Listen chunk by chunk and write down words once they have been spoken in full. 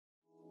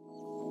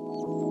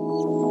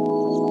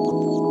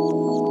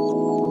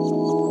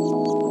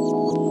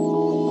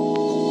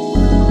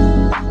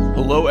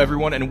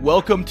everyone, and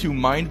welcome to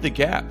Mind the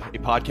Gap, a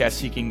podcast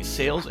seeking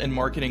sales and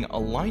marketing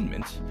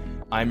alignment.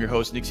 I'm your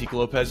host, Nick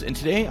Lopez, and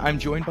today I'm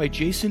joined by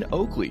Jason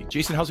Oakley.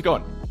 Jason, how's it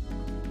going?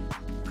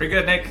 Pretty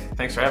good, Nick.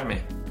 Thanks for having me.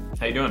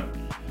 How you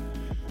doing?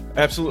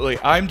 Absolutely.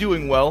 I'm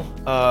doing well.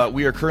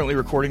 We are currently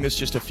recording this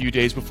just a few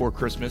days before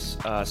Christmas,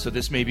 so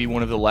this may be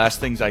one of the last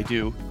things I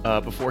do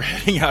before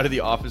heading out of the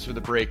office for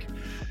the break.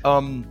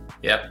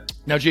 Yep.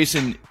 Now,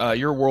 Jason,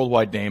 you're a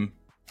worldwide name.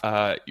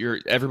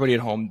 You're everybody at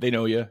home. They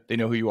know you. They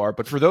know who you are.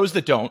 But for those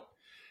that don't,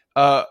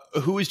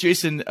 who is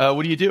Jason?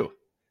 What do you do?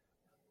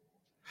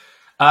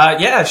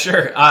 Yeah,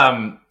 sure.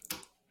 My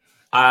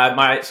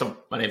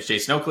name is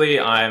Jason Oakley.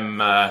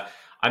 I'm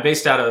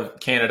based out of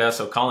Canada,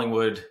 so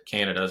Collingwood,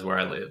 Canada is where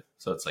I live.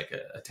 So it's like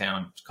a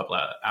town a couple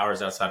of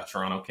hours outside of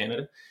Toronto,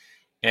 Canada.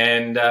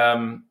 And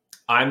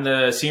I'm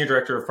the Senior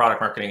Director of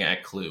Product Marketing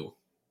at Klue.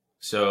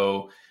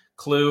 So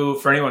Klue,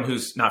 for anyone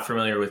who's not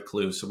familiar with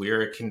Klue, so we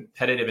are a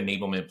competitive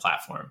enablement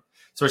platform.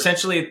 So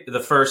essentially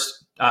the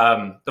first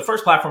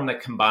platform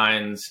that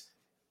combines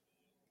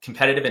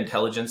competitive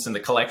intelligence and the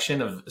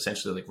collection of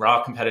essentially like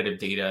raw competitive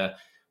data,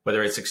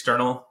 whether it's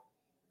external,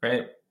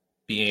 right?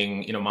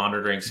 Being,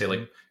 monitoring, say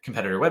like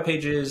competitor web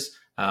pages,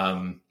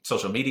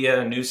 social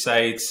media, news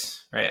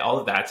sites, right? All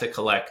of that to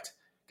collect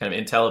kind of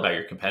intel about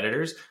your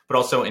competitors, but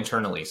also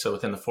internally. So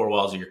within the four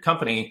walls of your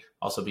company,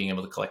 also being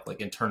able to collect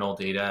like internal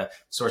data,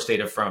 source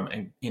data from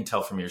and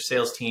intel from your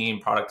sales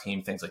team, product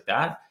team, things like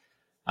that.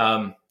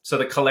 So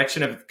the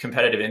collection of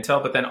competitive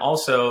intel, but then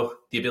also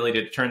the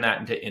ability to turn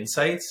that into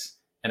insights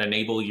and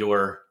enable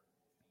your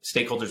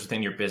stakeholders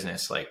within your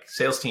business, like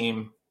sales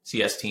team,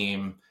 CS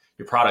team,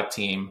 your product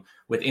team,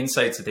 with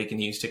insights that they can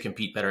use to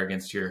compete better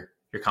against your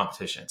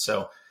competition.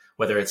 So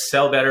whether it's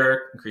sell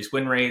better, increase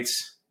win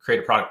rates, create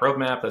a product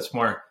roadmap that's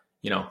more,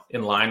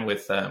 in line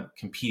with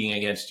competing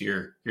against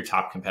your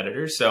top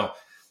competitors. So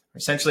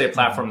essentially a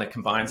platform that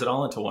combines it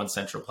all into one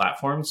central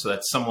platform. So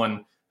that's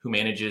someone who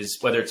manages,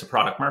 whether it's a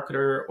product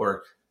marketer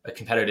or a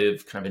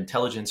competitive kind of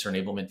intelligence or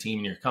enablement team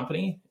in your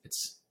company,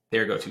 it's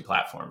their go-to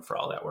platform for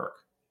all that work.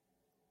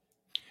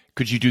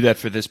 Could you do that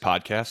for this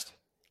podcast?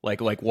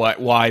 Like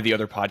why the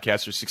other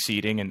podcasts are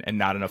succeeding and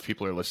not enough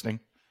people are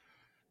listening?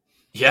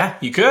 Yeah,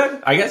 you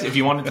could. I guess if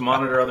you wanted to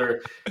monitor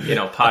other,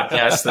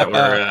 podcasts that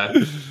were,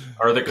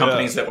 or other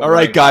companies that were. All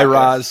right, Guy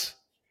Raz.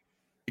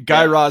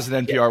 Raz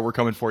and NPR, we're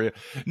coming for you.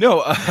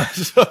 No,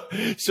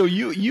 so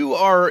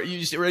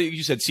you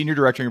said Senior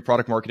Director in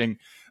Product Marketing.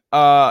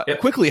 Yep.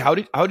 Quickly, how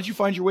did you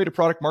find your way to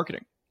product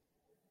marketing?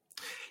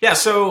 Yeah,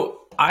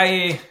 so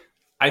I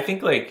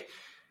think like,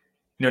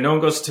 no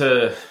one goes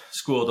to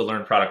school to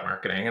learn product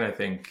marketing, and I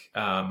think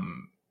that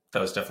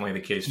was definitely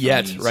the case for me.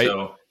 Right?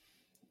 So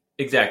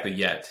exactly,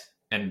 yet.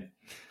 And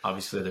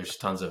obviously there's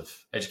tons of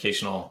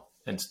educational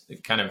and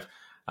kind of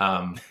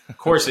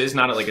courses,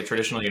 not at like a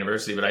traditional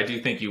university, but I do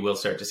think you will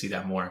start to see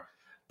that more.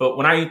 But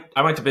when I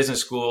went to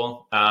business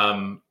school,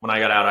 when I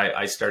got out,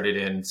 I started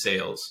in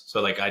sales.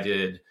 So like I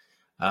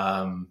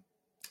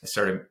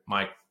started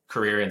my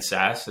career in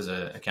SaaS as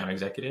an account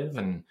executive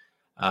and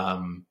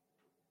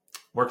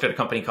worked at a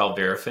company called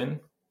Verifin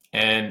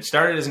and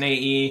started as an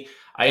AE.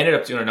 I ended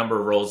up doing a number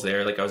of roles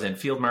there. Like I was in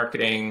field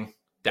marketing,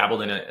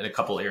 dabbled in a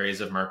couple areas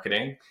of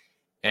marketing.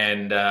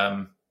 And,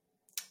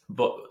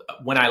 but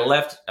when I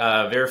left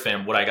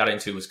Verifin, what I got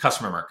into was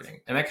customer marketing.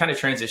 And that kind of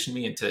transitioned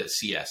me into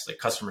CS, like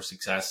customer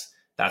success,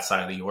 that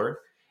side of the org.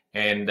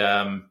 And,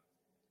 I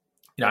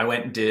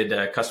went and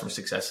did customer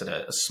success at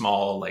a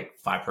small, like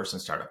 5-person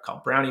startup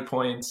called Brownie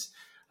Points.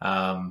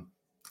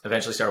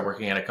 Eventually started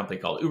working at a company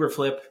called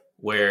Uberflip,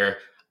 where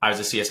I was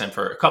a CSM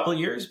for a couple of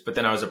years, but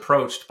then I was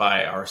approached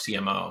by our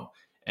CMO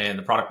and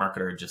the product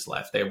marketer had just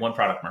left. They had one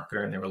product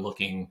marketer and they were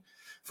looking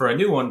for a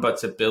new one, but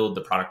to build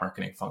the product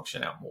marketing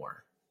function out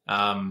more.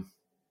 And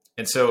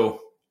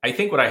so I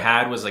think what I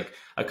had was like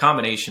a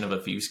combination of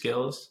a few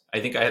skills.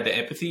 I think I had the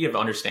empathy of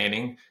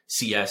understanding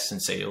CS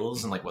and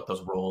sales and like what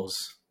those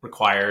roles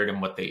required and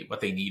what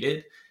they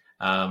needed.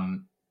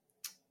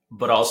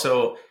 But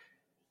also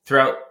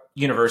throughout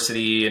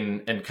university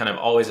and kind of I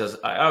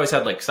always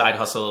had like side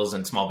hustles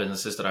and small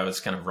businesses that I was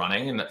kind of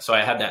running. And so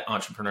I had that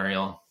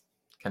entrepreneurial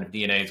kind of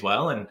DNA as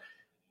well. And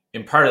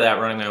in part of that,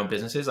 running my own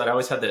businesses, I'd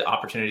always had the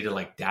opportunity to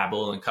like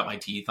dabble and cut my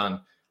teeth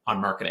on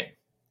marketing,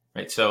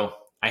 right? So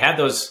I had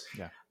those.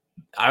 Yeah.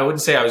 I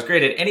wouldn't say I was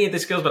great at any of the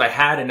skills, but I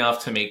had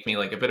enough to make me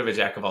like a bit of a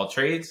jack of all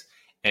trades.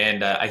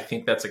 And I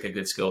think that's like a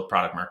good skill of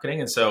product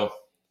marketing. And so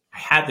I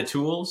had the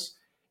tools.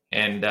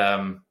 And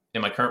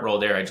in my current role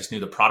there, I just knew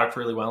the product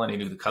really well and I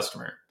knew the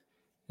customer.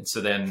 And so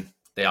then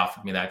they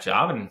offered me that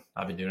job, and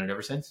I've been doing it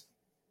ever since.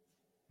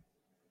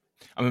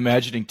 I'm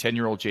imagining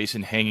 10-year-old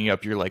Jason hanging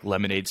up your like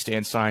lemonade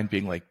stand sign,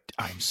 being like,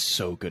 "I'm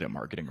so good at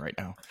marketing right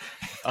now."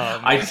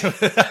 I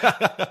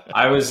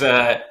was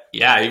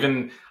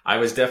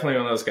definitely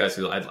one of those guys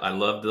who I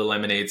loved the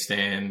lemonade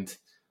stand.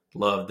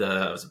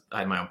 I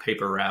had my own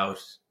paper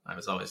route. I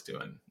was always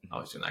doing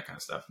that kind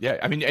of stuff. Yeah,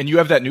 I mean, and you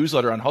have that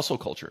newsletter on hustle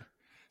culture.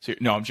 So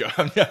no, I'm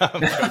joking.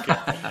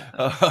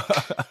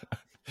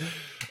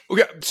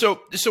 Okay, so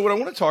what I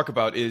want to talk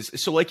about is,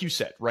 so like you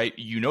said, right?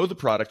 You know the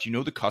product, you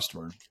know the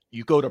customer,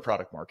 you go to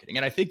product marketing,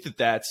 and I think that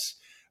that's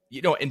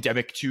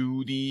endemic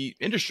to the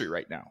industry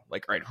right now.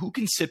 Like, all right, who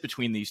can sit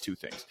between these two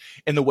things?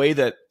 In the way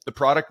that the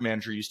product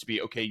manager used to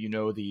be, okay, you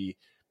know the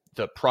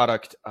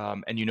product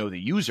and you know the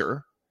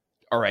user.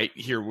 All right,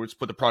 here let's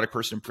put the product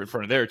person in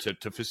front of there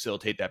to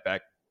facilitate that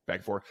back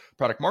and forth.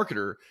 Product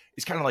marketer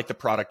is kind of like the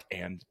product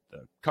and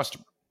the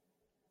customer,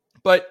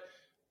 but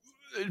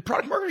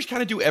product marketers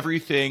kind of do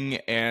everything,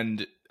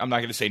 and I'm not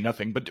going to say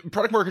nothing, but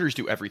product marketers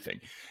do everything.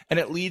 And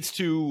it leads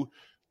to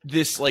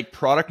this like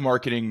product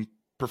marketing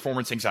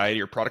performance anxiety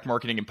or product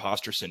marketing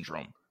imposter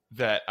syndrome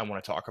that I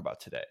want to talk about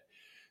today.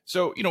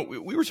 So,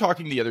 we were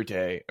talking the other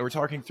day, and we're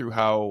talking through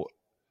how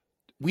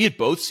we had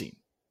both seen,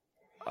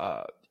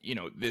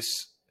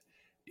 this,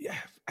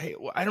 I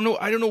don't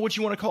know what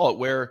you want to call it,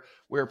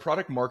 where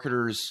product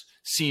marketers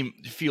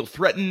feel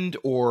threatened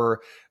or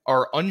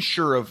are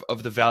unsure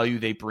of the value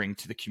they bring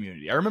to the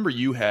community. I remember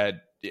you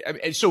had,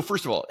 so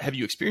first of all, have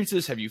you experienced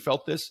this? Have you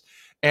felt this?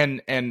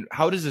 And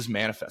how does this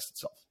manifest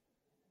itself?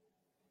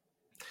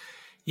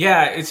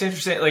 Yeah, it's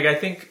interesting. Like, I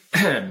think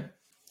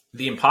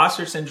the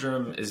imposter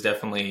syndrome is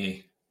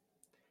definitely,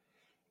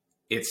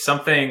 it's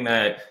something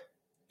that,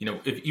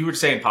 if you were to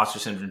say imposter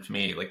syndrome to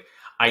me, like,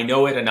 I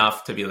know it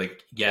enough to be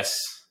like, yes,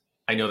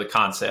 I know the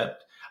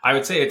concept. I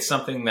would say it's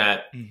something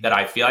that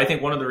I feel. I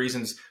think one of the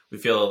reasons we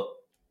feel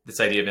this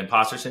idea of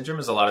imposter syndrome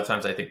is a lot of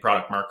times I think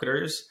product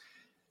marketers,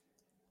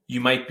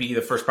 you might be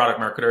the first product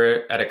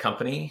marketer at a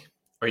company,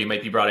 or you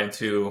might be brought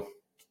into,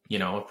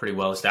 a pretty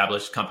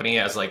well-established company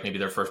as like maybe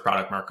their first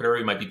product marketer.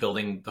 You might be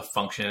building the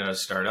function at a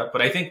startup.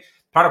 But I think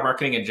product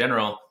marketing in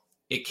general,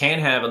 it can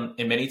have,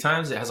 in many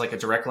times, it has like a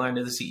direct line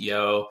to the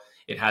CEO.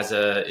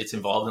 It's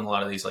involved in a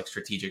lot of these like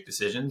strategic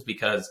decisions,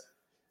 because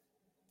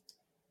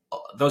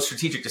those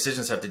strategic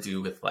decisions have to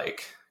do with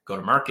like go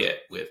to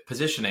market, with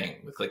positioning,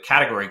 with like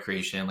category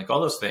creation, like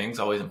all those things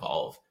always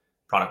involve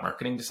product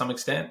marketing to some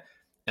extent.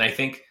 And I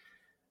think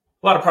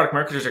a lot of product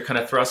marketers are kind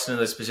of thrust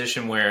into this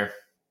position where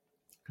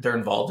they're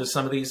involved in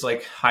some of these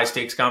like high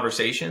stakes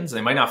conversations.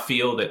 They might not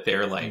feel that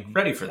they're like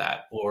ready for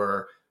that,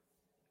 or,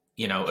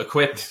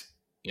 equipped,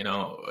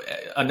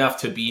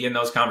 enough to be in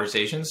those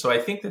conversations. So I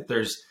think that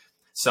there's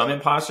some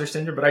imposter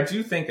syndrome, but I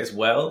do think as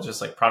well,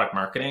 just like product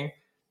marketing,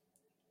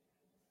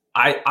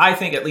 I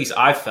think at least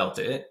I've felt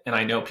it, and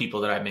I know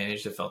people that I've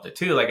managed have felt it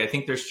too. Like, I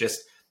think there's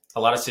just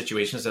a lot of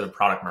situations as a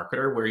product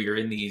marketer where you're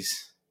in these,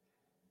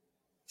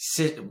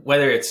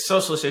 whether it's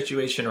social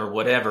situation or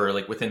whatever,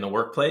 like within the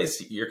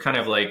workplace, you're kind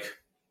of like,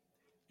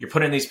 you're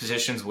put in these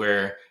positions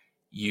where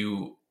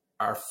you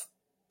are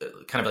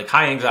kind of like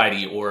high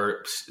anxiety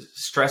or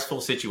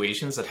stressful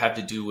situations that have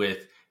to do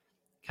with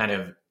kind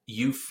of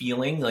you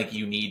feeling like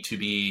you need to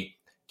be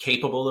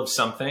capable of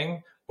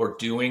something or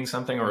doing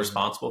something or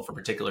responsible for a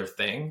particular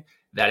thing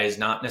that is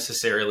not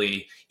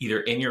necessarily either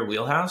in your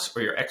wheelhouse,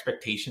 or your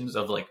expectations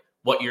of like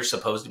what you're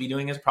supposed to be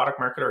doing as a product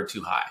marketer are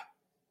too high.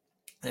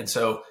 And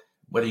so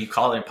whether you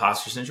call it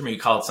imposter syndrome or you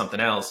call it something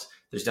else,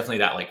 there's definitely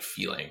that like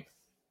feeling.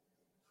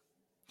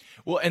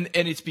 Well, and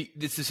it's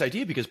this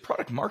idea because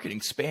product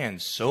marketing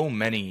spans so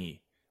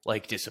many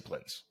like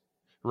disciplines,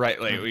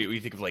 right? Like we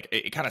think of like,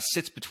 it kind of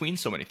sits between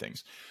so many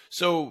things.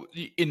 So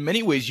in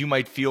many ways you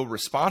might feel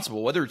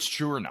responsible, whether it's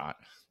true or not.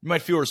 You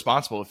might feel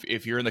responsible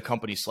if you're in the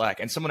company Slack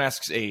and someone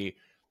asks a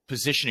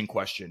positioning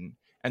question,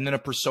 and then a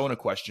persona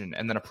question,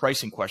 and then a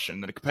pricing question,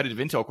 and then a competitive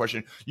intel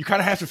question. You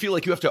kind of have to feel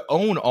like you have to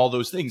own all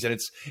those things, and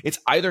it's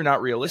either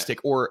not realistic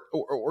or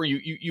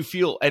you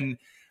feel. And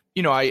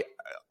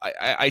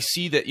I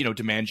see that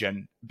demand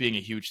gen being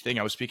a huge thing.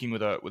 I was speaking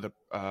with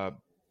I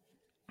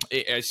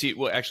see,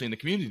 well, actually in the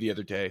community the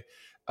other day,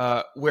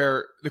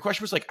 where the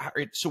question was like, all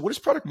right, so what does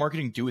product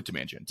marketing do with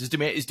demand gen?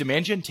 Is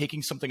demand gen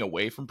taking something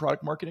away from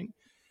product marketing?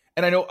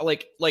 And I know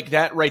like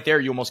that right there,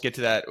 you almost get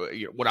to that,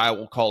 what I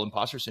will call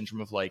imposter syndrome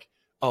of like,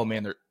 oh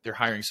man, they're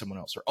hiring someone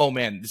else, or oh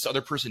man, this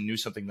other person knew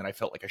something that I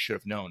felt like I should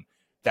have known.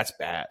 That's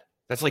bad.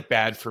 That's like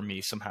bad for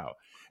me somehow.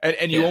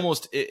 And you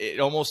almost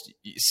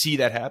see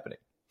that happening.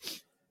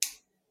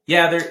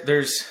 Yeah,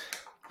 there's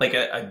like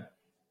I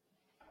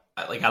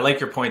like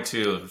your point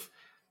too of,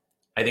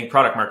 I think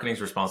product marketing is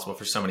responsible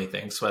for so many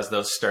things. So as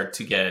those start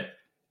to get,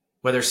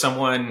 whether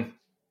someone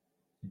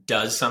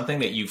does something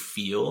that you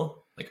feel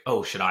like,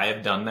 oh, should I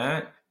have done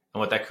that? And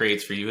what that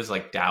creates for you is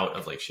like doubt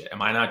of like, shit,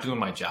 am I not doing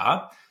my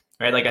job?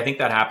 Right? Like, I think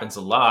that happens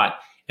a lot.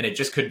 And it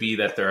just could be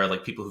that there are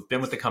like people who've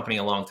been with the company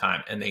a long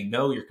time and they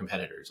know your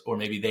competitors, or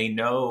maybe they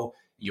know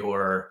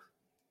your,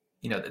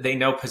 they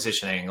know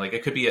positioning. Like,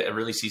 it could be a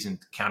really seasoned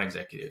account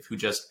executive who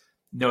just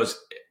knows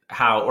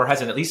how, or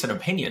has at least an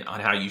opinion on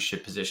how you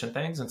should position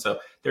things. And so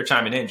they're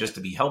chiming in just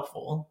to be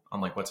helpful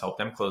on like what's helped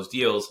them close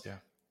deals. Yeah.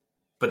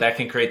 But that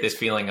can create this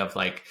feeling of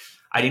like,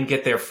 I didn't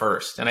get there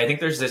first. And I think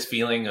there's this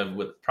feeling of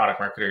with product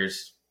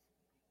marketers,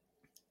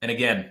 and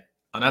again,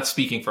 I'm not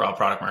speaking for all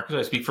product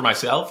marketers. I speak for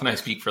myself, and I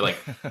speak for like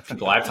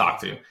people I've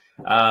talked to.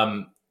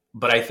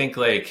 But I think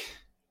like,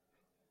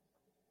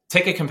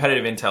 take a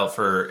competitive intel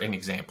for an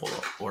example,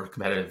 or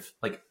competitive,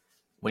 like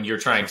when you're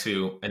trying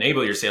to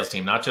enable your sales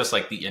team, not just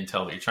like the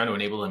intel, but you're trying to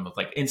enable them with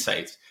like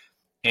insights.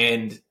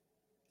 And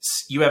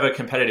you have a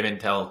competitive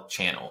intel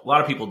channel. A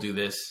lot of people do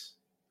this,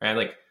 right?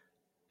 Like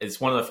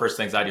it's one of the first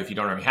things I do if you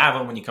don't already have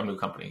them when you come to a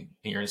company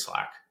and you're in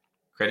Slack.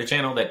 Create a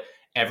channel that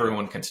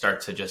everyone can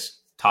start to just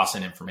toss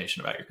in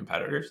information about your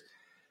competitors.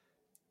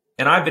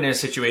 And I've been in a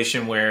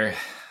situation where,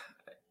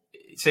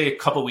 say, a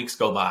couple weeks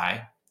go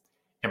by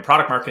and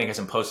product marketing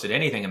hasn't posted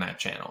anything in that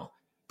channel,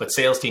 but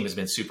sales team has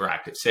been super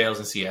active, sales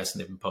and CS,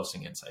 and they've been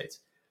posting insights.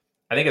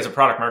 I think as a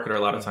product marketer,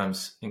 a lot of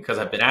times, because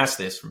I've been asked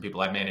this from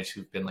people I've managed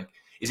who've been like,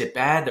 is it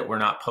bad that we're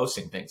not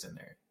posting things in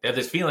there? They have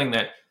this feeling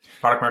that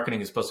product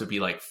marketing is supposed to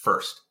be like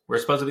first. We're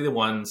supposed to be the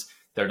ones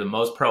that are the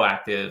most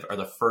proactive, are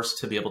the first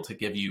to be able to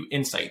give you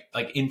insight,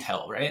 like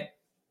intel, right?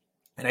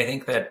 And I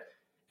think that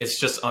it's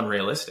just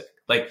unrealistic.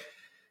 Like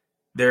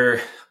a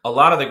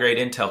lot of the great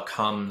intel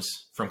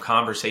comes from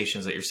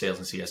conversations that your sales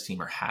and CS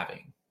team are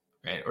having,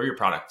 right? Or your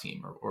product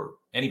team or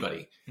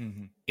anybody.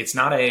 Mm-hmm. It's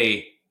not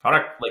a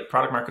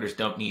product marketers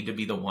don't need to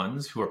be the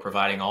ones who are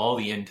providing all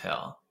the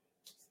intel,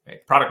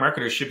 right? Product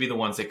marketers should be the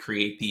ones that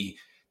create the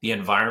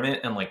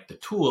environment and like the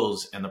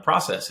tools and the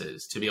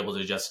processes to be able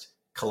to just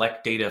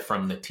collect data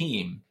from the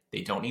team.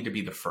 They don't need to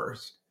be the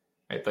first,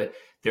 right? But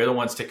they're the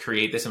ones to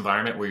create this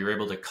environment where you're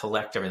able to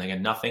collect everything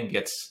and nothing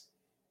gets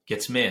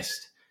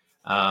missed.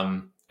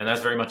 And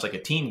that's very much like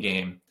a team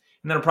game.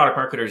 And then a product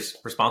marketer is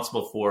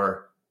responsible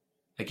for,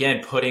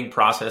 again, putting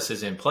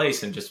processes in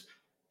place and just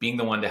being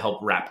the one to help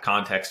wrap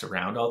context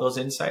around all those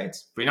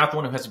insights. But you're not the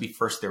one who has to be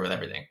first there with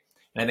everything.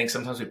 And I think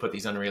sometimes we put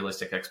these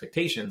unrealistic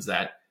expectations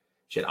that,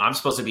 shit, I'm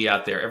supposed to be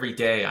out there every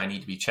day. I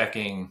need to be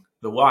checking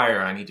the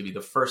wire. I need to be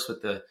the first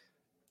with the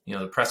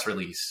press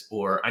release,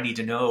 or I need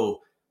to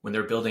know when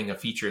they're building a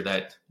feature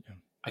that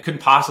I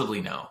couldn't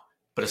possibly know,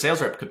 but a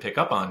sales rep could pick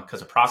up on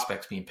because a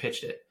prospect's being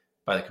pitched it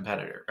by the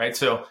competitor, right?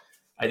 So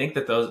I think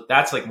that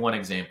that's like one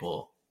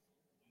example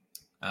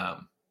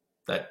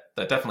that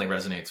definitely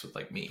resonates with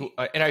like me.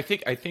 And I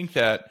think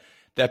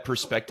that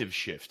perspective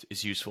shift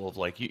is useful. Of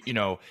like,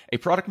 a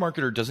product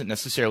marketer doesn't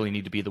necessarily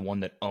need to be the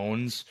one that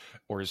owns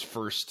or is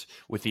first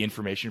with the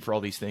information for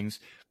all these things,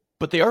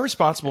 but they are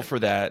responsible for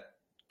that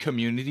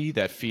community,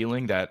 that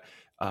feeling, that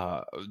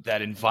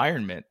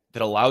environment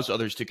that allows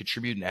others to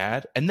contribute and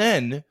add, and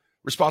then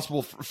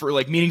responsible for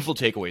like meaningful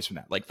takeaways from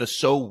that, like the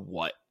so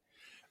what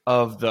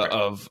of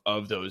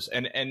those.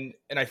 And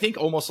I think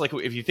almost like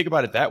if you think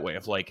about it that way,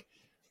 of like,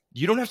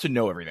 you don't have to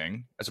know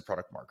everything as a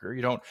product marketer.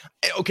 You don't.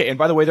 Okay. And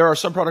by the way, there are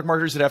some product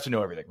marketers that have to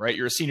know everything, right?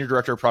 You're a senior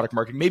director of product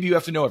marketing. Maybe you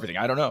have to know everything.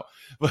 I don't know.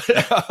 But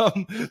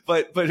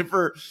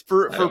for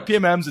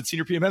PMMs and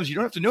senior PMMs, you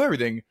don't have to know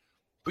everything,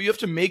 but you have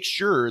to make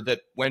sure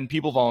that when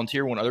people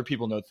volunteer, when other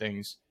people know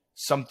things,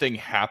 something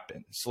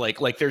happens. Like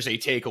there's a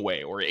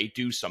takeaway or a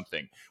do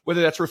something,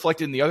 whether that's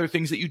reflected in the other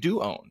things that you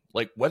do own,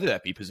 like whether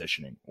that be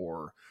positioning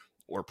or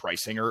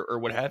pricing or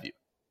what have you.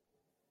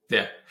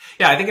 Yeah.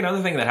 I think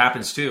another thing that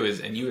happens too is,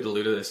 and you had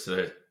alluded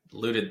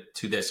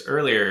to this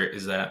earlier,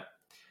 is that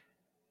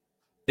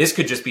this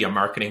could just be a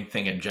marketing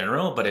thing in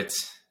general, but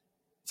it's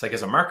like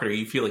as a marketer,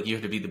 you feel like you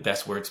have to be the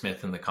best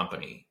wordsmith in the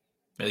company.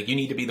 Like you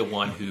need to be the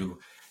one who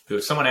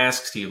if someone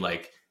asks you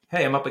like,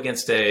 hey, I'm up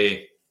against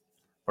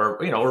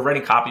we're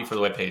writing copy for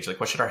the webpage, like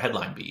what should our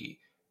headline be?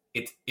 I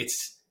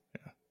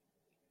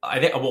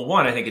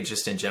think it's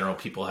just in general,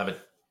 people have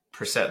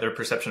their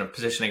perception of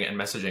positioning and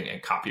messaging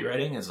and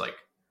copywriting is like,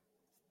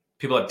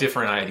 people have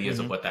different ideas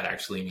of what that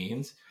actually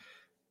means.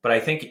 But I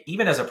think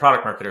even as a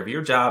product marketer,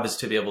 your job is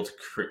to be able to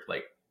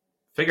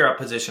figure out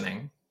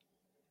positioning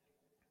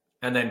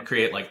and then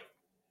create like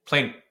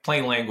plain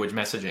language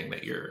messaging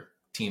that your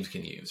teams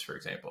can use, for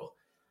example.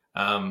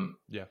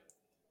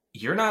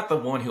 You're not the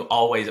one who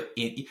always,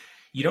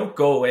 you don't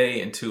go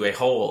away into a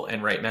hole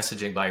and write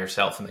messaging by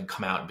yourself and then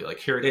come out and be like,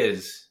 here it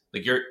is.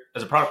 Like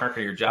as a product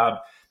marketer, your job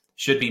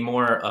should be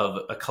more of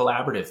a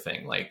collaborative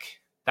thing.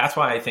 Like that's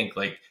why I think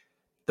like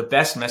the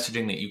best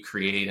messaging that you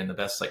create and the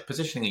best like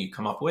positioning that you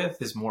come up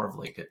with is more of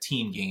like a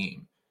team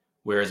game.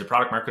 Whereas a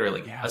product marketer,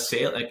 like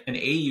an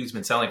AE who's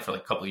been selling for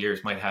like a couple of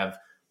years might have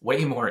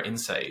way more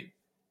insight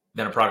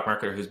than a product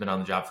marketer who's been on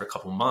the job for a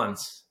couple of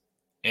months.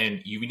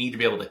 And you need to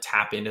be able to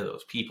tap into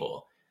those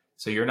people.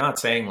 So you're not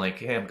saying like,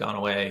 hey, I've gone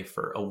away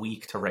for a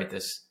week to write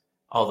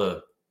all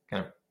the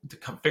kind of to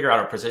figure out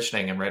our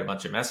positioning and write a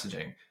bunch of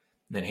messaging and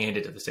then hand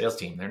it to the sales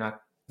team.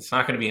 It's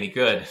not going to be any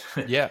good.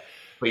 Yeah.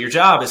 But your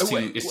job is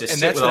to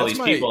sit with all these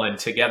people and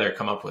together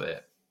come up with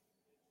it.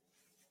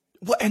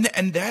 Well,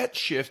 and that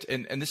shift,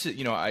 and this is,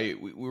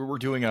 we're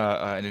doing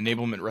an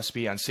enablement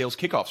recipe on sales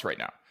kickoffs right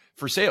now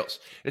for sales.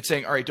 It's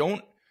saying, all right,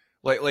 don't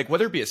like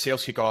whether it be a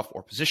sales kickoff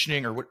or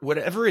positioning or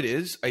whatever it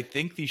is. I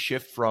think the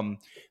shift from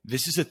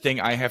this is a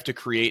thing I have to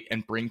create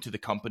and bring to the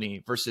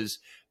company versus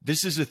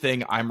this is a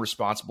thing I'm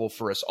responsible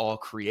for us all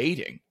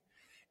creating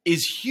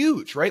is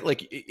huge, right?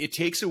 Like it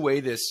takes away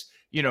this,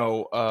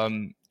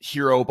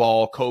 hero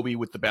ball, Kobe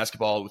with the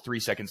basketball with 3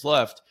 seconds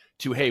left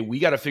to, hey, we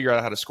got to figure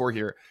out how to score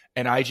here.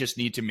 And I just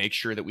need to make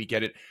sure that we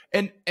get it.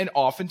 And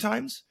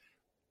oftentimes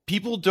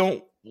people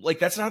don't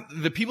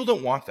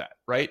want that,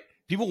 right?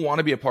 People want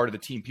to be a part of the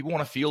team. People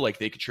want to feel like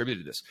they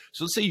contributed to this.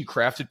 So let's say you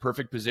crafted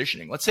perfect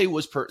positioning. Let's say it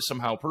was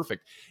somehow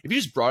perfect. If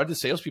you just brought it to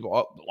salespeople,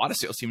 a lot of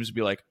sales teams would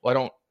be like, well, I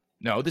don't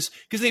know this,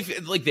 because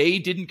they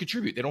didn't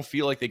contribute. They don't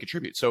feel like they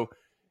contribute. So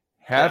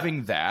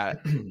having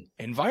that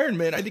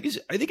environment, I think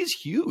is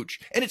huge,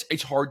 and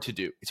it's hard to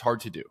do. It's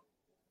hard to do.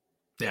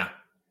 Yeah.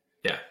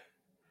 Yeah.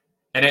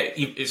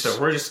 And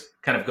so we're just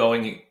kind of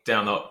going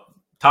down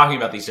talking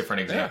about these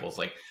different examples.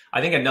 Like,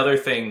 I think another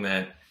thing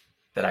that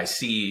I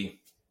see,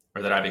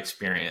 or that I've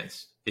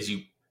experienced, is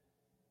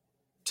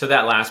to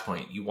that last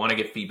point, you want to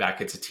get feedback.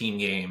 It's a team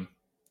game,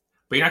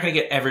 but you're not going to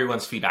get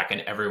everyone's feedback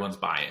and everyone's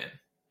buy-in,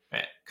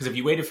 right? Because if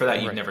you waited for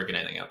that, you'd never get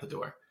anything out the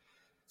door.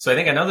 So I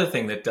think another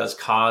thing that does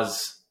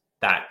cause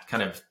that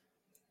kind of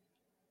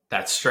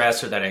that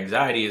stress or that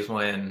anxiety is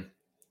when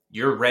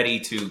you're ready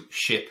to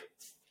ship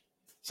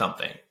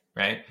something,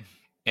 right?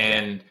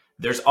 And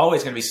there's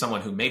always going to be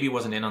someone who maybe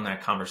wasn't in on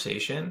that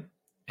conversation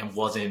and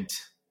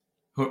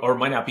or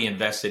might not be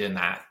invested in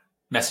that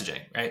messaging,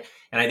 right?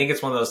 And I think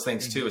it's one of those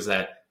things too, is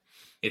that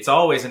it's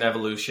always an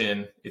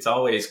evolution. It's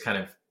always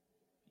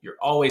you're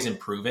always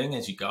improving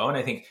as you go. And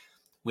I think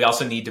we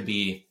also need to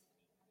be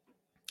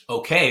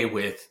okay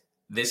with,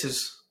 this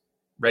is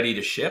ready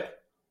to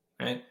ship,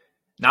 right?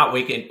 Not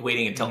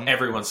waiting until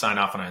everyone signed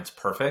off on it, it's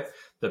perfect,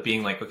 but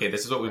being like, okay,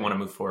 this is what we want to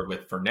move forward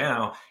with for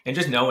now. And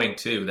just knowing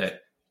too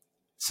that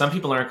some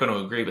people aren't going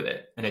to agree with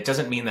it. And it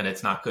doesn't mean that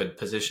it's not good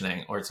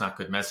positioning or it's not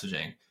good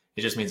messaging.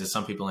 It just means that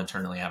some people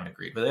internally haven't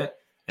agreed with it.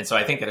 And so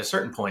I think at a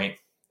certain point,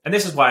 and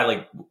this is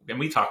why, and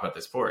we talked about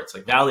this before, it's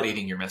like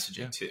validating your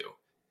messaging too.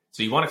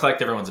 So you want to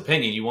collect everyone's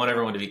opinion. You want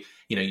everyone to be,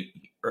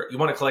 you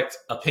want to collect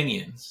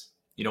opinions.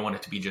 You don't want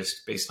it to be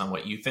just based on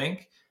what you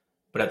think.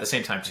 But at the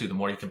same time too, the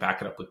more you can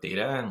back it up with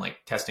data and like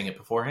testing it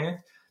beforehand,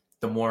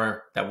 the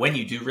more that when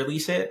you do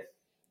release it,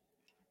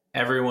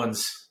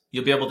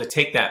 you'll be able to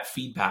take that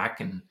feedback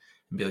and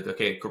be like,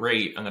 okay,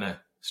 great, I'm going to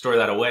store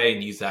that away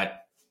and use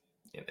that.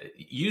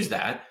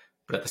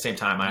 But at the same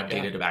time, I have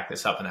data to back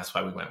this up, and that's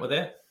why we went with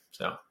it.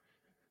 So,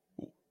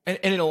 and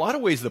in a lot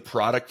of ways, the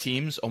product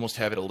teams almost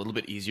have it a little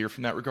bit easier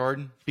from that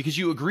regard, because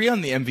you agree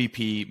on the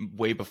MVP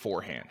way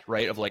beforehand,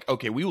 right? Of like,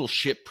 okay, we will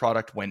ship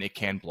product when it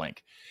can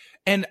blank.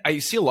 And I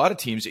see a lot of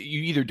teams,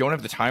 you either don't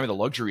have the time or the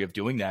luxury of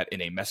doing that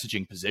in a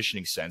messaging,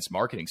 positioning sense,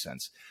 marketing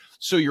sense.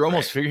 So you're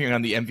almost figuring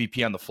on the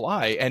MVP on the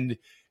fly, and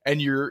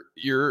you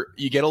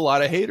get a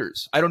lot of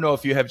haters. I don't know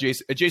if you have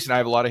Jason. Jason, I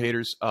have a lot of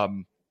haters.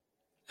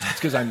 It's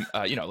because I'm,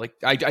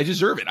 I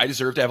deserve it. I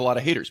deserve to have a lot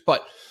of haters.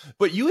 But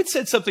you had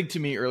said something to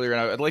me earlier,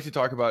 and I'd like to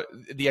talk about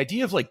the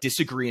idea of like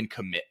disagree and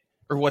commit,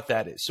 or what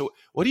that is. So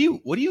what do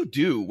you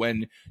do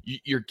when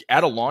you're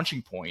at a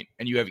launching point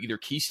and you have either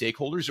key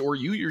stakeholders or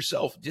you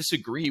yourself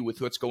disagree with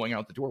what's going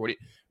out the door?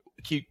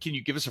 Can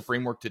you give us a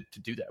framework to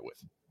do that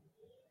with?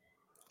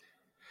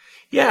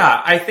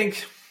 Yeah, I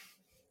think,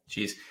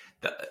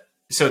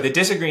 so the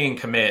disagree and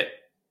commit,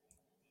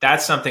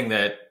 that's something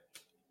that,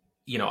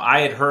 I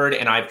had heard,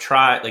 and I've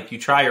tried, like, you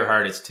try your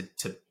hardest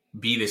to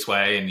be this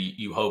way, and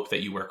you hope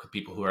that you work with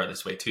people who are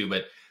this way too.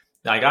 But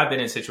like, I've been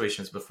in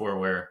situations before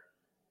where,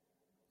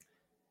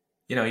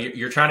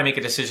 you're trying to make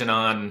a decision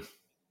on,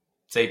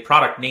 say,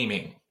 product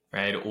naming,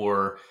 right?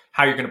 Or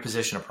how you're going to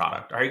position a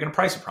product, or how you're going to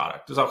price a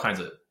product. There's all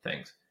kinds of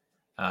things.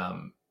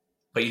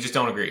 But you just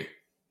don't agree,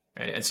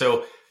 right? And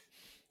so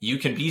you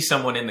can be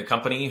someone in the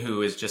company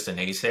who is just a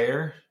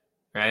naysayer,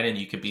 right? And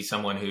you could be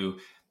someone who,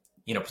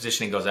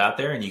 positioning goes out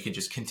there, and you can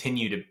just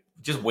continue to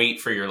just wait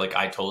for your, like,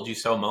 I told you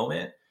so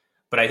moment.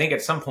 But I think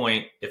at some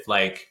point, if,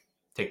 like,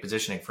 take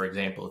positioning, for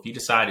example, if you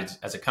decided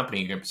as a company,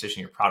 you're going to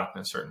position your product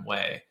in a certain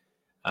way,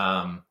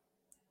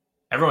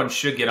 everyone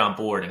should get on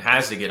board, and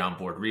has to get on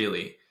board,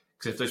 really.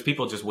 Because if there's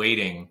people just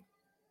waiting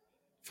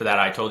for that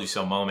I told you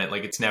so moment,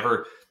 like, it's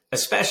never,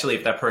 especially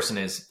if that person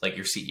is like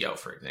your CEO,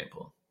 for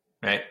example,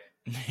 right?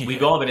 Yeah.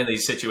 We've all been in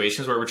these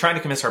situations where we're trying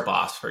to convince our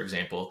boss, for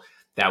example,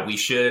 that we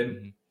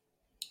should,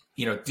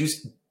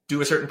 do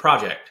a certain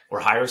project or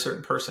hire a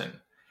certain person,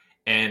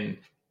 and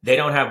they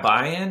don't have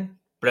buy-in,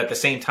 but at the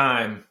same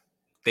time,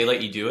 they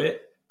let you do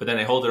it, but then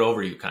they hold it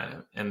over you kind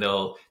of, and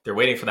they're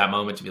waiting for that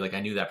moment to be like,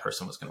 I knew that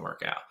person was going to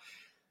work out.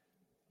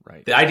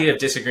 Right. The idea of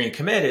disagree and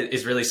commit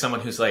is really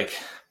someone who's like,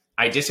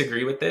 I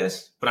disagree with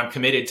this, but I'm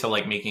committed to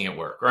like making it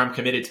work, or I'm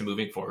committed to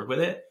moving forward with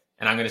it,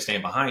 and I'm going to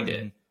stand behind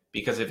it.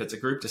 Because if it's a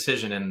group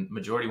decision and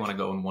majority want to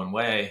go in one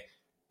way,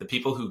 the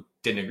people who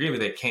didn't agree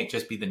with it can't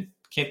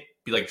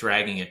be like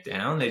dragging it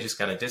down. They just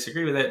got to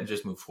disagree with it and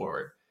just move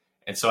forward.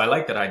 And so I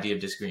like that idea of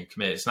disagree and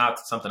commit. It's not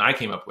something I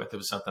came up with. It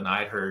was something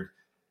I'd heard.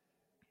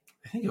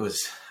 I think it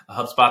was a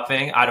HubSpot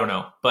thing. I don't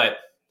know, but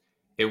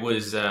it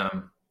was,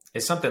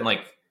 it's something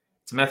like,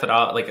 it's a method,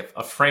 like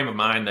a frame of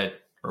mind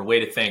or a way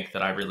to think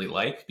that I really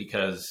like,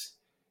 because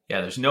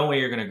there's no way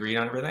you're going to agree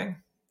on everything,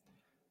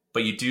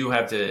 but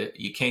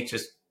you can't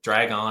just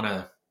drag on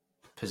a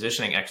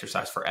positioning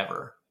exercise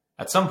forever.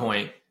 At some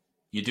point,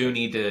 you do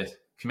need to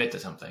commit to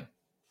something.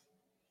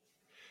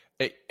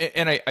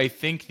 And I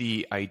think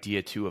the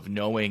idea too of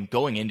knowing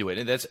going into it,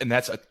 and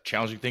that's a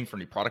challenging thing for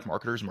any product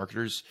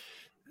marketers,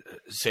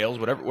 sales,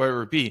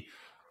 whatever it be.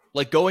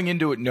 like going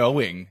into it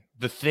knowing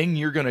the thing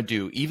you're going to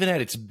do, even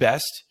at its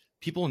best,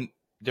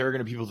 there are going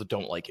to be people that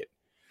don't like it.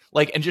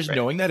 Like, and just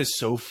knowing that is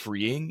so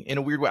freeing in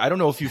a weird way. I don't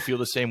know if you feel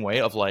the same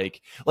way of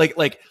like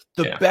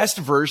the best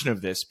version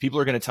of this, people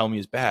are going to tell me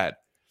is bad.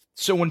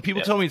 So when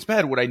people tell me it's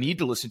bad, what I need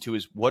to listen to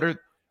is what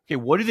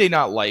do they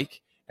not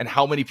like and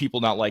how many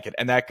people not like it?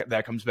 And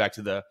that comes back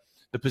to the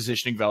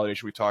positioning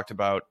validation we talked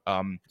about.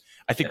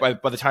 I think by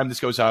the time this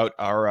goes out,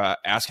 our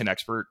Ask an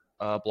Expert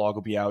blog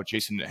will be out.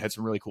 Jason had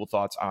some really cool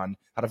thoughts on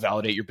how to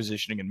validate your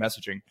positioning and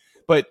messaging.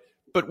 But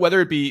whether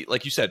it be,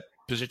 like you said,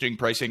 positioning,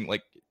 pricing,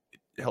 like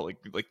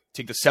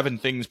take the 7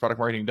 things product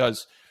marketing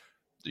does,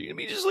 you're gonna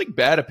be just like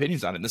bad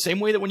opinions on it. In the same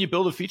way that when you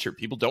build a feature,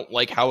 people don't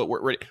like how it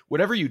works.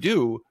 Whatever you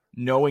do,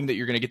 knowing that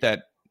you're going to get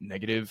that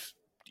negative,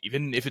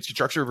 even if it's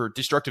constructive or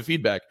destructive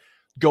feedback,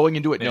 going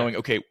into it knowing,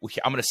 okay,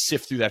 I'm going to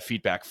sift through that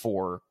feedback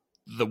for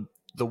the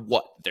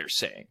what they're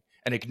saying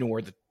and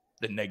ignore the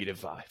negative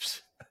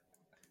vibes.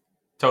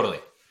 Totally.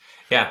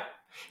 Yeah.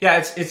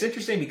 It's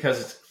interesting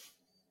because it's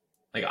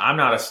like, I'm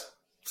not a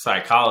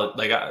psychologist.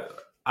 Like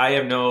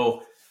I'm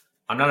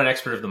not an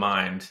expert of the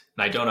mind,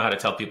 and I don't know how to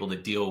tell people to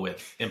deal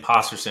with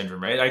imposter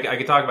syndrome, right? I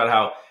could talk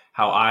about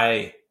how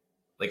I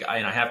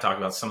have talked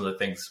about some of the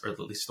things, or at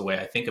least the way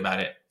I think about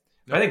it.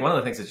 But I think one of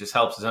the things that just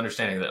helps is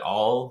understanding that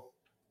all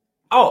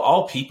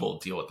people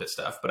deal with this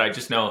stuff. But I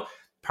just know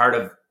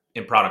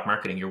in product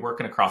marketing, you're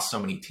working across so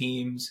many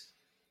teams.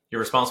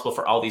 You're responsible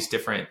for all these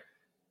different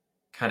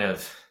kind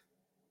of,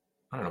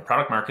 I don't know,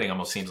 product marketing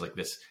almost seems like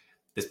this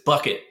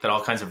bucket that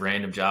all kinds of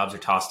random jobs are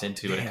tossed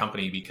into at a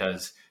company,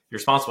 because you're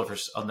responsible for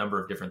a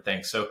number of different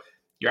things. So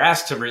you're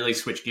asked to really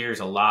switch gears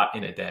a lot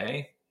in a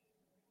day.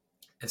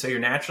 And so you're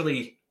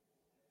naturally,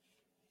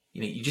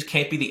 you just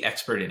can't be the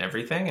expert in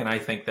everything. And I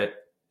think that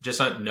just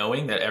not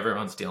knowing that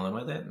everyone's dealing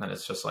with it and that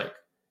it's just like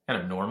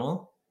kind of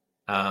normal.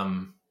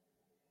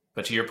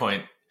 But to your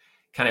point,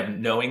 kind of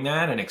knowing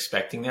that and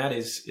expecting that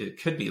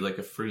it could be like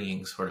a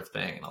freeing sort of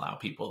thing and allow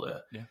people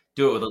to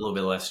do it with a little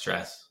bit less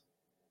stress.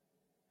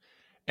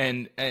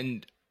 And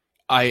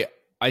I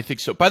think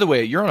so. By the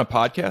way, you're on a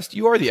podcast.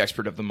 You are the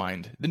expert of the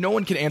mind. No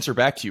one can answer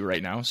back to you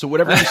right now. So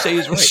whatever you say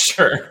is right.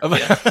 Sure.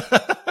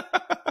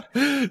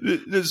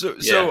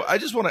 So I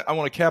just want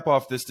to cap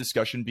off this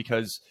discussion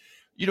because,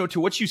 to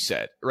what you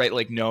said, right?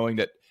 Like knowing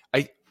that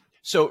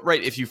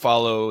if you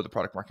follow the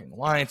Product Marketing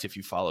Alliance, if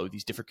you follow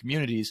these different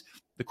communities,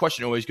 the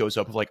question always goes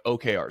up of like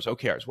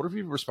OKRs. What are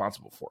you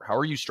responsible for? How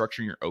are you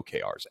structuring your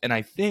OKRs? And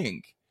I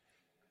think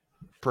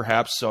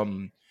perhaps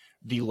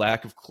the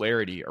lack of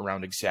clarity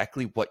around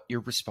exactly what you're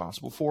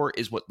responsible for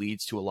is what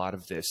leads to a lot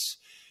of this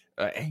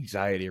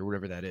anxiety or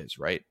whatever that is,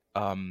 right?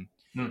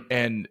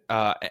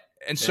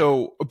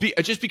 So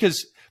just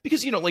because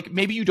like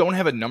maybe you don't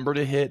have a number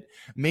to hit,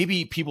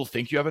 maybe people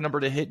think you have a number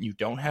to hit and you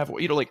don't have, or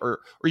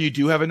you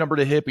do have a number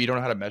to hit but you don't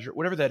know how to measure it,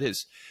 whatever that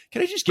is.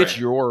 Can I just get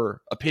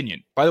your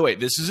opinion? By the way,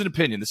 this is an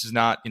opinion. This is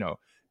not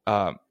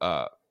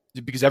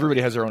because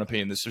everybody has their own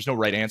opinion. There's no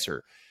right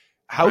answer.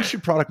 How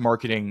should product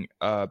marketing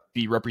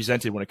be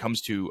represented when it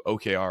comes to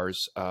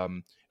OKRs,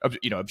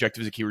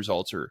 objectives and key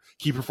results or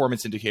key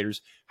performance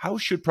indicators? How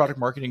should product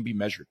marketing be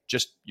measured?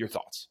 Just your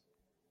thoughts.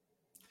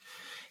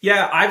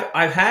 Yeah,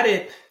 I've had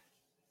it.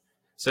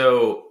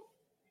 So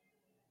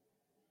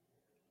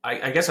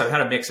I guess I've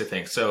had a mix of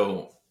things.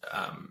 So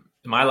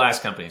my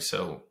last company,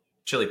 so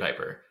Chili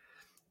Piper,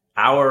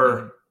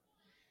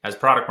 as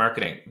product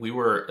marketing, we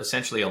were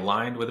essentially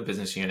aligned with a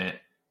business unit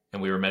and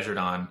we were measured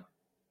on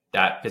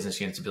that business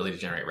unit's ability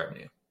to generate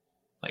revenue,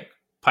 like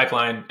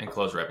pipeline and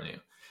close revenue.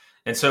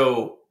 And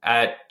so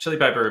at Chili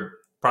Piper,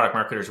 product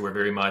marketers were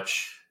very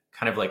much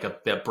kind of like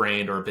a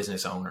brand or a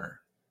business owner,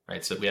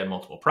 right? So we had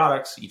multiple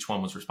products. Each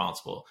one was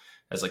responsible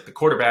as like the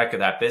quarterback of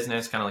that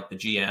business, kind of like the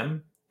GM,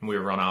 and we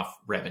would run off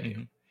revenue.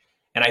 Mm-hmm.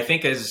 And I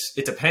think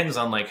it depends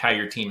on like how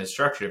your team is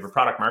structured. If a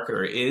product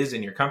marketer is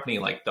in your company,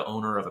 like the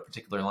owner of a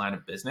particular line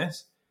of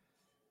business,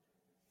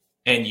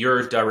 and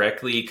you're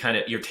directly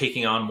you're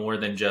taking on more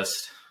than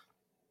just,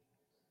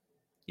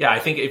 I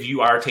think if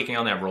you are taking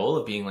on that role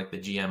of being like the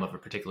GM of a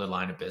particular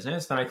line of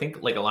business, then I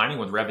think like aligning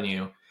with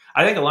revenue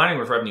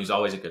is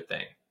always a good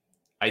thing.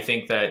 I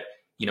think that,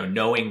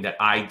 knowing that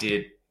I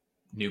did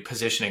new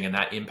positioning and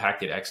that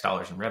impacted X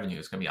dollars in revenue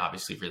is going to be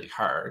obviously really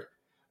hard.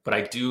 But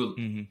I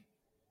do,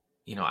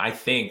 I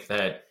think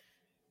that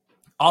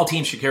all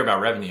teams should care about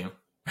revenue,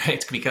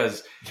 right?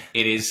 Because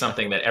it is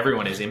something that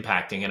everyone is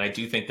impacting. And I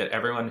do think that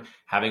everyone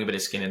having a bit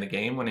of skin in the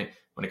game when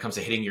it comes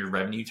to hitting your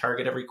revenue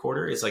target every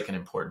quarter is like an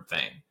important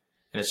thing.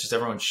 And it's just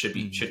everyone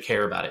should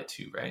care about it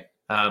too, right?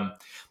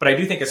 But I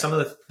do think of some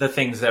of the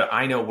things that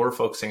I know we're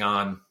focusing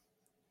on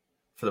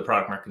for the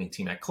product marketing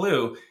team at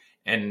Klue.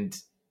 And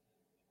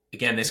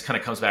again, this kind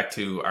of comes back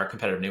to our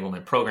competitive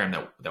enablement program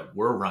that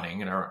we're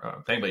running and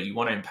our thing, but you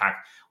want to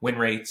impact win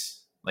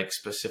rates, like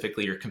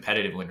specifically your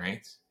competitive win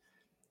rates.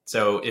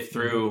 So if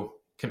through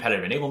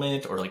competitive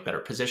enablement or like better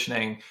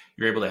positioning,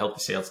 you're able to help the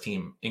sales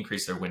team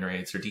increase their win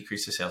rates or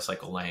decrease the sales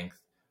cycle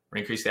length or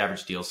increase the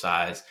average deal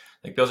size,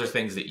 like those are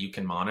things that you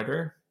can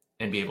monitor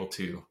and be able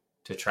to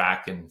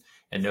track and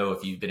know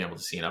if you've been able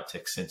to see an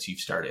uptick since you've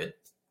started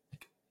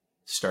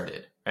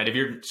started, right? If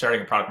you're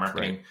starting a product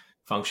marketing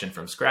function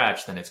from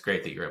scratch, then it's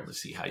great that you're able to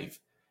see how you've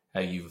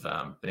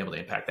been able to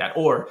impact that.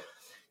 Or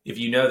if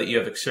you know that you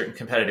have a certain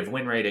competitive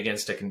win rate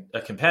against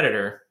a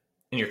competitor,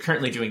 and you're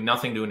currently doing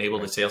nothing to enable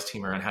the sales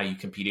team around how you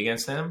compete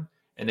against them,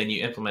 and then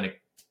you implement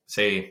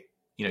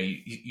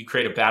you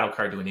create a battle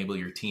card to enable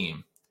your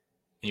team,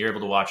 and you're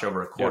able to watch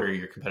over a quarter,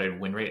 your competitive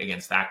win rate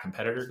against that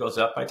competitor goes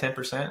up by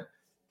 10%,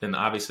 then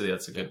obviously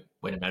that's a good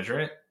way to measure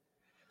it.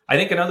 I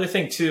think another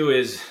thing too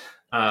is,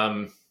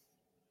 I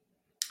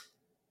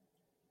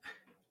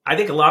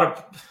think a lot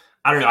of,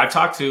 I don't know, I've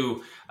talked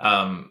to,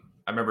 I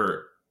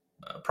remember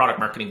a product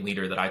marketing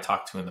leader that I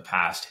talked to in the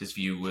past, his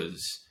view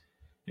was,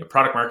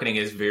 product marketing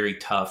is very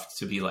tough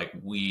to be like,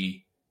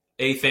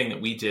 a thing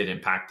that we did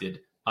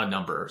impacted a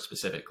number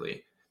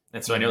specifically.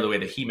 And so I know the way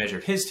that he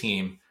measured his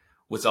team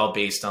was all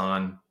based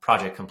on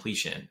project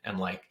completion and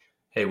like,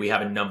 hey, we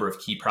have a number of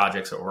key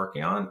projects that we're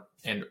working on,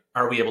 and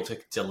are we able to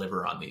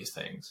deliver on these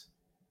things?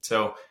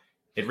 So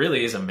it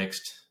really is a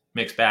mixed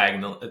bag.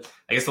 And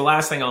I guess the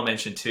last thing I'll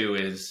mention too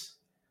is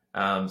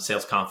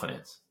sales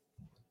confidence,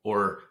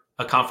 or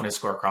a confidence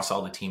score across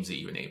all the teams that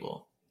you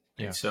enable.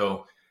 Yeah. And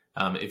so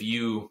if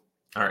you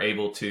are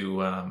able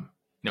to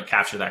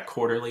capture that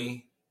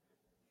quarterly,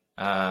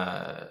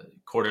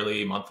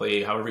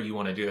 monthly, however you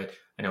want to do it.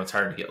 I know it's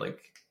hard to get like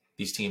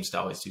these teams to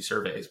always do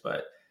surveys,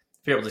 but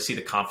if you're able to see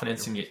the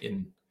confidence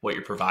in what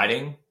you're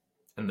providing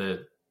and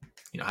the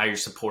how you're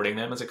supporting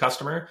them as a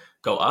customer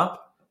go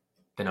up,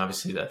 then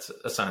obviously that's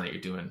a sign that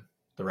you're doing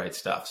the right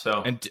stuff.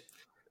 So,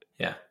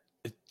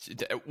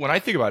 when I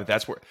think about it,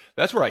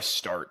 that's where I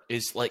start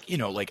is like,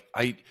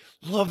 I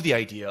love the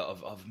idea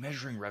of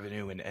measuring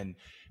revenue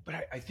but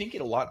I think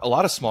a lot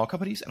of small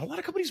companies and a lot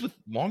of companies with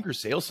longer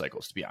sales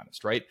cycles, to be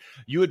honest, right?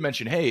 You had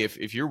mentioned, hey,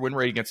 if your win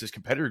rate against this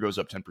competitor goes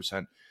up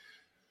 10%,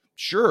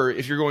 sure,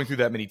 if you're going through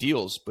that many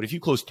deals, but if you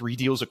close 3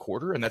 deals a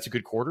quarter and that's a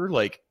good quarter,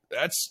 like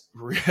that's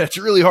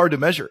really hard to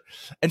measure.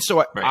 And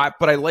so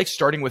I like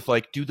starting with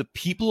like, do the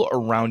people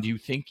around you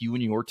think you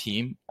and your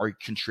team are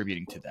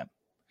contributing to them?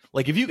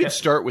 Like if you can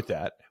start with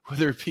that,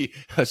 whether it be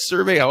a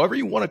survey, however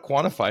you want to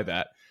quantify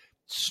that,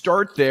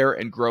 start there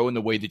and grow in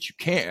the way that you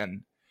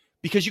can,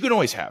 because you can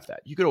always have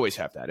that. You could always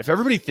have that. If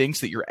everybody thinks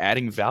that you're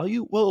adding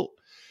value, well,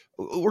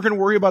 we're going to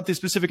worry about the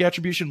specific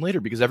attribution later,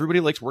 because everybody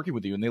likes working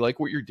with you and they like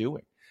what you're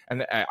doing.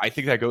 And I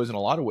think that goes in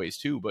a lot of ways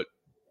too, but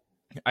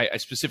I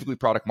specifically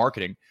product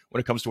marketing,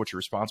 when it comes to what you're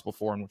responsible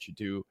for and what you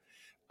do,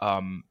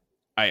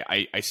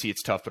 I see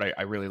it's tough, but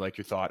I really like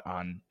your thought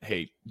on,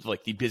 hey,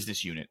 like the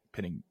business unit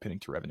pinning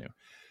to revenue.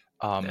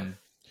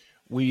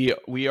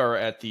 We are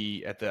at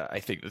the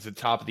I think at the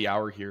top of the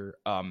hour here.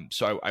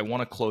 So I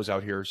want to close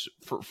out here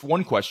for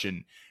one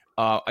question.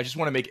 I just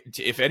want to make,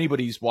 if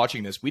anybody's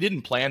watching this, we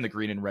didn't plan the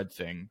green and red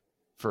thing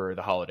for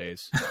the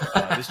holidays.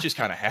 This just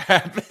kind of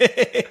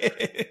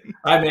happened.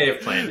 I may have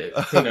planned it.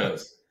 Who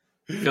knows?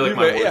 I feel like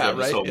my wardrobe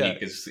this whole week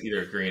is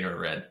either green or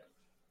red.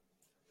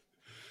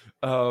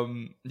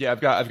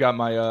 I've got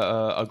my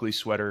ugly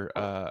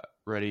sweater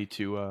ready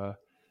to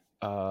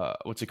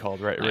what's it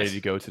called? Ready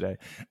to go today.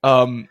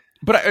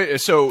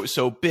 But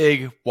so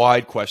big,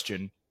 wide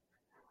question.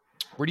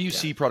 Where do you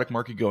see product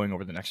marketing going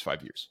over the next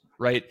 5 years?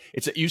 Right?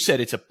 You said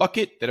it's a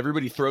bucket that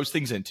everybody throws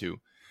things into.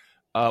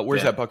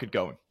 Where's that bucket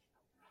going?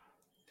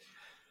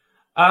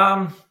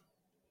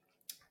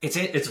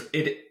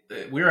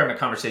 We were having a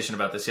conversation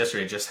about this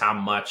yesterday, just how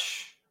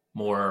much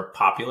more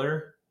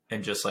popular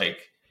and just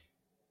like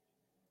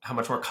how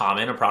much more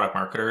common a product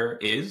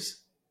marketer is,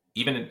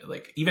 even in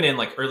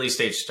early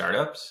stage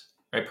startups,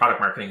 right? Product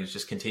marketing is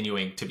just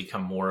continuing to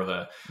become more of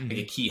a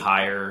key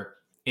hire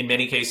in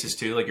many cases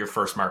too, like your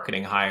first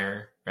marketing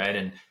hire, right?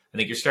 And I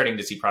think you're starting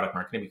to see product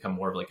marketing become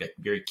more of like a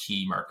very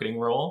key marketing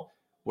role.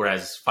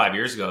 Whereas 5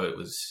 years ago, it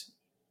was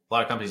a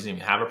lot of companies didn't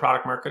even have a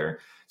product marketer.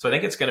 So I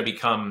think it's going to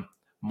become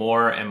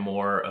more and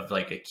more of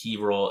like a key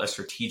role, a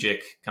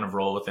strategic kind of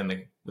role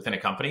within a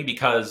company,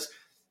 because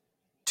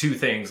two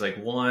things, like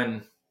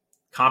one,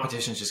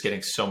 competition is just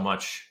getting so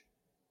much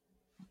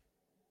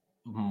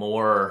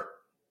more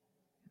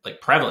like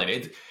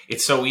prevalent.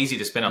 It's so easy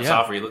to spin up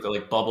software. You look at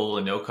like Bubble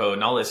and no code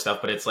and all this stuff,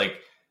 but it's like,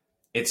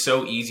 it's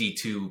so easy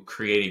to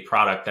create a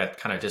product that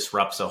kind of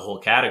disrupts a whole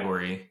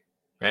category,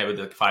 right? With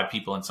like 5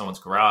 people in someone's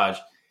garage.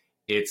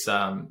 It's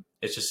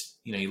just,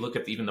 you look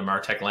at even the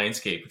MarTech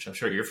landscape, which I'm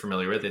sure you're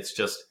familiar with. It's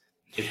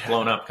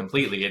blown up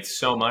completely. It's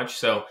so much.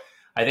 So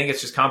I think it's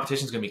just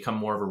competition is going to become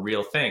more of a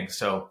real thing.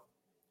 So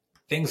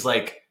things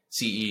like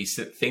CE,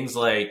 things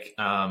like,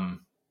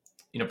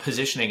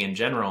 positioning in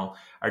general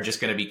are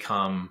just going to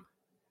become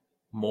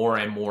more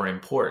and more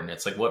important.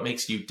 It's like, what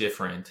makes you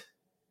different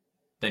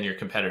than your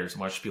competitors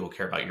and why should people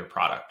care about your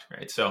product,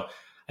 right? So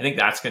I think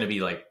that's going to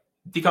be like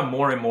become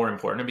more and more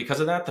important. And because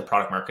of that, the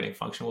product marketing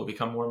function will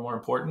become more and more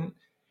important. And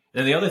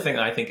then the other thing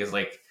that I think is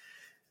like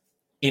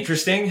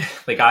interesting,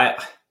 like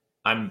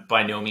I'm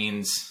by no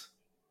means,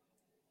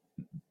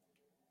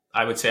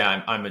 I would say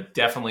I'm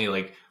definitely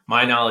like,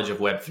 my knowledge of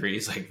Web3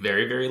 is like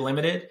very, very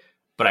limited,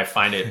 but I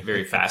find it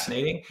very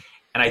fascinating.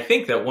 And I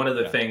think that one of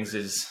the things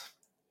is,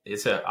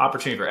 it's an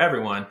opportunity for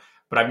everyone,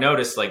 But I've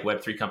noticed like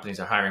Web3 companies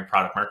are hiring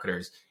product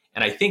marketers.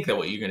 And I think that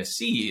what you're going to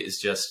see is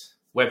just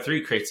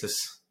Web3 creates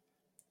this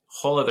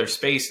whole other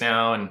space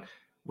now, and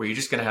where you're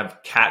just going to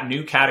have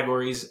new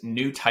categories,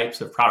 new types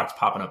of products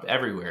popping up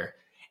everywhere.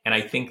 And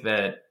I think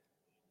that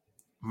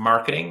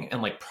marketing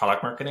and like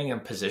product marketing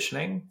and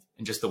positioning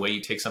and just the way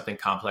you take something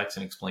complex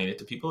and explain it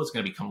to people is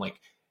going to become like,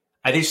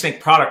 I just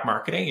think product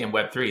marketing in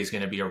Web3 is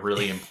going to be a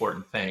really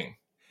important thing.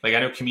 Like I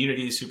know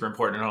community is super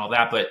important and all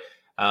that, but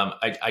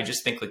I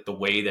just think like the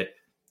way that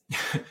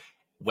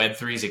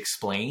Web3 is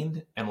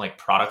explained and like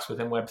products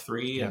within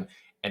Web3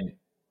 and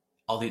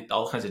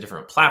all kinds of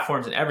different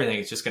platforms and everything,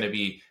 it's just going to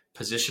be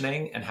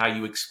positioning, and how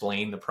you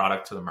explain the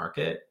product to the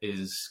market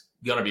is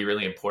going to be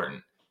really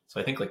important.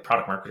 So I think like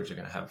product marketers are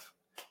going to have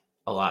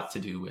a lot to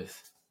do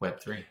with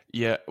Web3.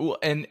 Yeah. Well,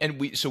 and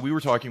we were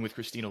talking with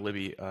Christina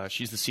Libby.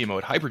 She's the CMO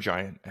at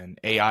Hypergiant, an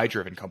AI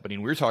driven company.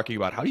 And we were talking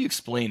about how do you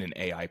explain an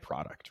AI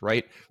product,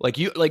 right? Like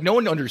no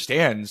one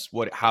understands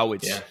how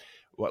it's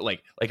what,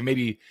 like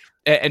maybe,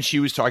 and she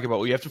was talking about,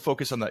 well, you have to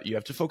focus on that. You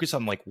have to focus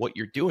on like what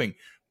you're doing.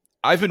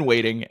 I've been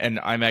waiting, and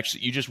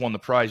you just won the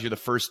prize. You're the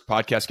first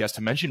podcast guest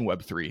to mention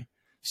Web3.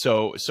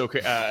 So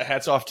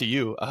hats off to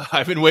you.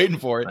 I've been waiting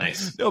for it.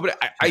 Nice. No,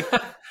 but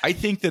I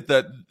think that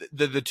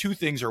the two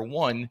things are,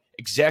 one,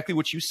 exactly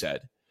what you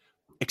said,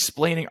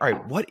 explaining, all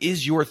right, what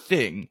is your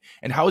thing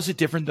and how is it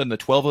different than the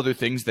 12 other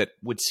things that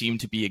would seem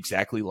to be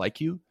exactly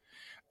like you?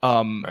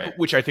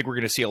 Which I think we're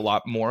going to see a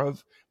lot more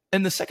of.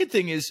 And the second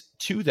thing is,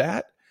 to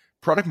that,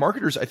 product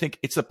marketers, I think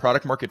it's the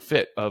product market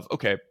fit of,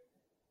 okay,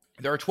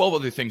 there are 12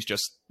 other things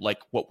just like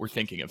what we're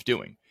thinking of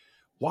doing.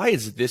 Why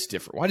is this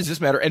different? Why does this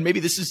matter? And maybe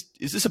is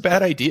this a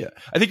bad idea?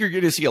 I think you're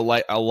going to see a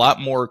lot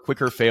more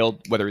quicker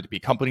failed, whether it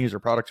be companies or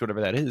products, whatever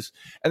that is.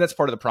 And that's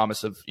part of the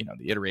promise of,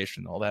 the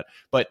iteration and all that.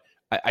 But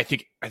I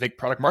think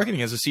product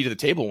marketing has a seat at the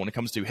table when it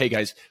comes to, hey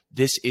guys,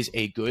 this is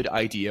a good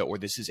idea or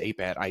this is a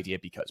bad idea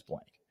because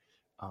blank.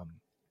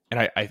 And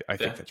I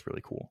think that's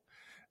really cool.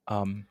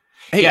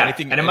 Hey, yeah,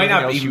 and it might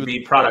not even be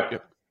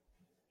product.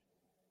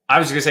 I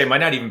was going to say it might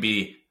not even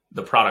be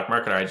the product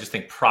marketer. I just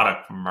think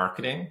product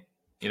marketing,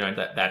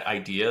 that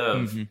idea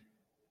of,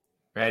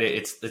 right.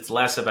 It's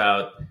less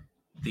about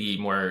the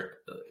more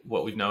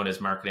what we've known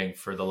as marketing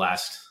for the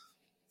last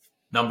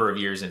number of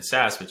years in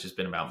SaaS, which has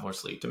been about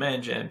mostly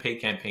demand gen, paid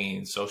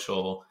campaigns,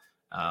 social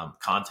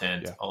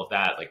content, all of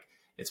that. Like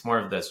it's more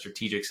of the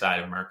strategic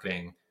side of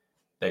marketing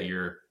that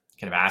you're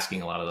kind of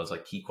asking a lot of those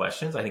like key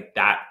questions. I think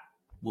that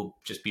will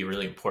just be a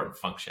really important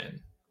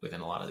function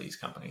within a lot of these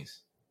companies.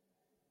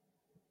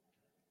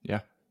 Yeah.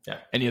 Yeah.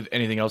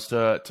 Anything else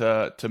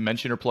to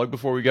mention or plug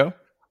before we go?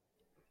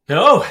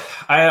 No,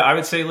 I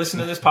would say listen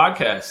to this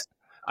podcast.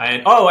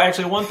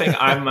 Actually, one thing,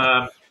 I'm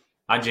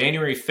on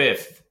January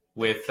 5th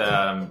with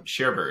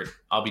Sharebird.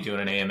 I'll be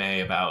doing an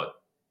AMA about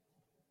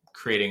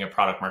creating a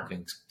product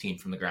marketing team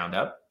from the ground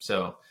up.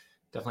 So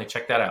definitely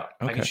check that out.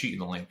 Okay. I can shoot you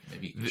the link.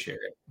 Maybe you can share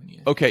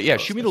it. Okay, yeah,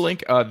 shoot me the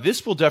link.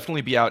 This will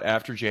definitely be out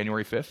after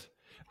January 5th.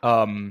 What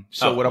I'm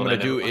going to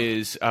do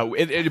is,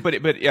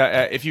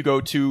 if you go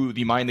to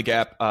the Mind the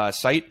Gap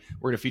site,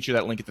 we're going to feature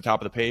that link at the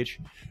top of the page,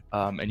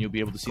 and you'll be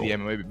able to see the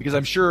MMA because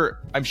I'm sure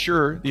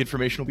the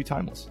information will be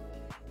timeless.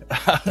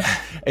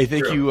 Hey,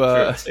 thank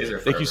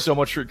you so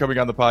much for coming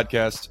on the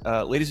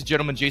podcast, ladies and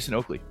gentlemen. Jason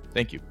Oakley,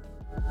 thank you.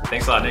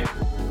 Thanks a lot, Nick.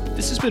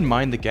 This has been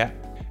Mind the Gap,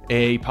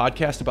 a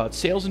podcast about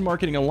sales and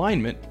marketing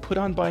alignment put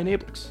on by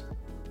Enablix.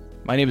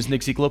 My name is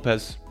Nick Zeke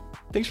Lopez.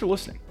 Thanks for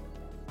listening.